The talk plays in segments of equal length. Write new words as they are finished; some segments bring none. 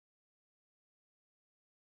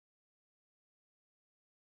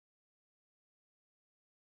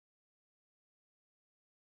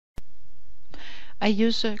I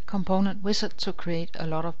use a component wizard to create a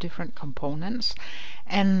lot of different components,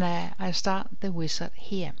 and I start the wizard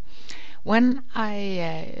here. When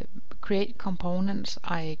I create components,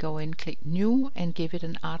 I go in, click new, and give it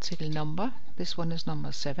an article number. This one is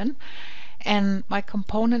number 7, and my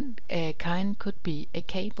component kind could be a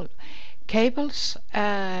cable. Cables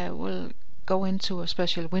will go into a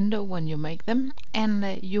special window when you make them,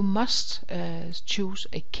 and you must choose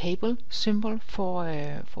a cable symbol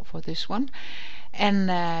for this one.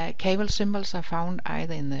 And cable symbols are found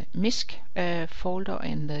either in the MISC folder or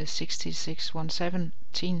in the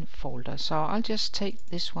 66117 folder. So I'll just take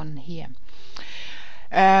this one here.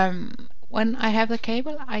 When I have the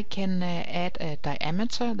cable, I can add a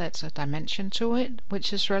diameter, that's a dimension to it,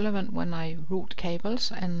 which is relevant when I route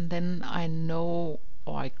cables, and then I know,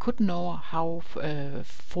 or I could know, how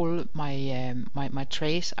full my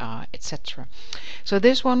trays are, etc. So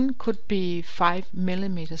this one could be 5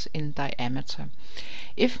 millimeters in diameter.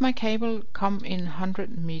 If my cable come in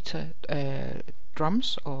 100 meter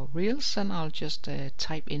drums or reels, then I'll just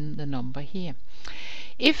type in the number here.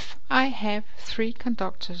 If I have 3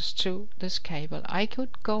 conductors to this cable, I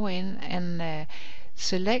could go in and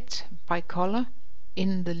select by color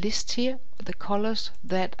in the list here the colors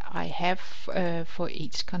that I have for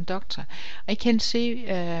each conductor. I can see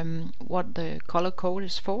what the color code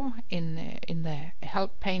is for in the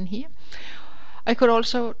help pane here. I could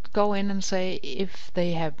also go in and say if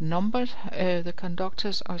they have numbered the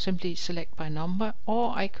conductors, or simply select by number,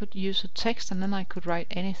 or I could use a text and then I could write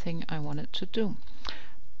anything I wanted to do.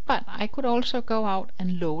 But I could also go out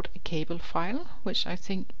and load a cable file, which I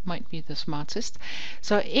think might be the smartest.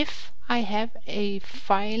 So if I have a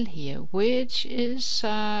file here, which is,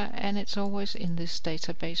 and it's always in this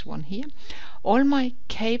database one here, all my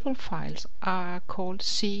cable files are called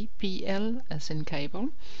CBL, as in cable.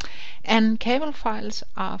 And cable files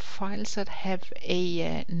are files that have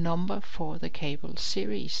a number for the cable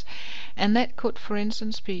series. And that could, for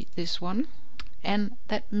instance, be this one. And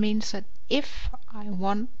that means that if I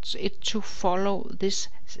want it to follow this,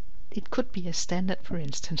 it could be a standard, for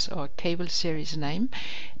instance, or a cable series name,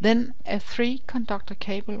 then a 3 conductor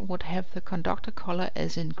cable would have the conductor color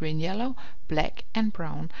as in green, yellow, black and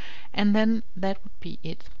brown, and then that would be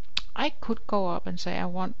it. I could go up and say I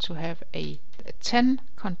want to have a 10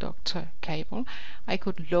 conductor cable. I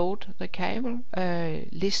could load the cable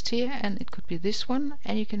list here, and it could be this one,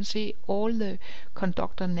 and you can see all the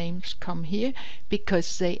conductor names come here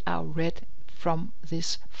because they are read from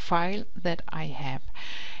this file that I have.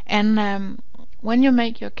 And when you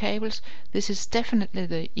make your cables, this is definitely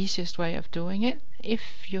the easiest way of doing it.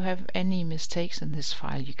 If you have any mistakes in this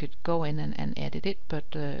file, you could go in and edit it, but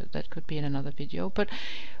that could be in another video. But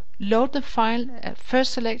load the file,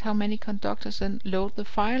 first select how many conductors, then load the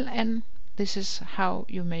file, and this is how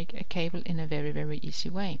you make a cable in a very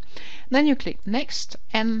easy way. Then you click next,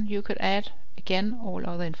 and you could add again all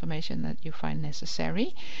other information that you find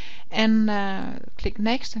necessary, and click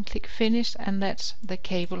next and click finish, and that's the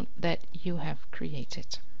cable that you have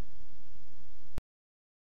created.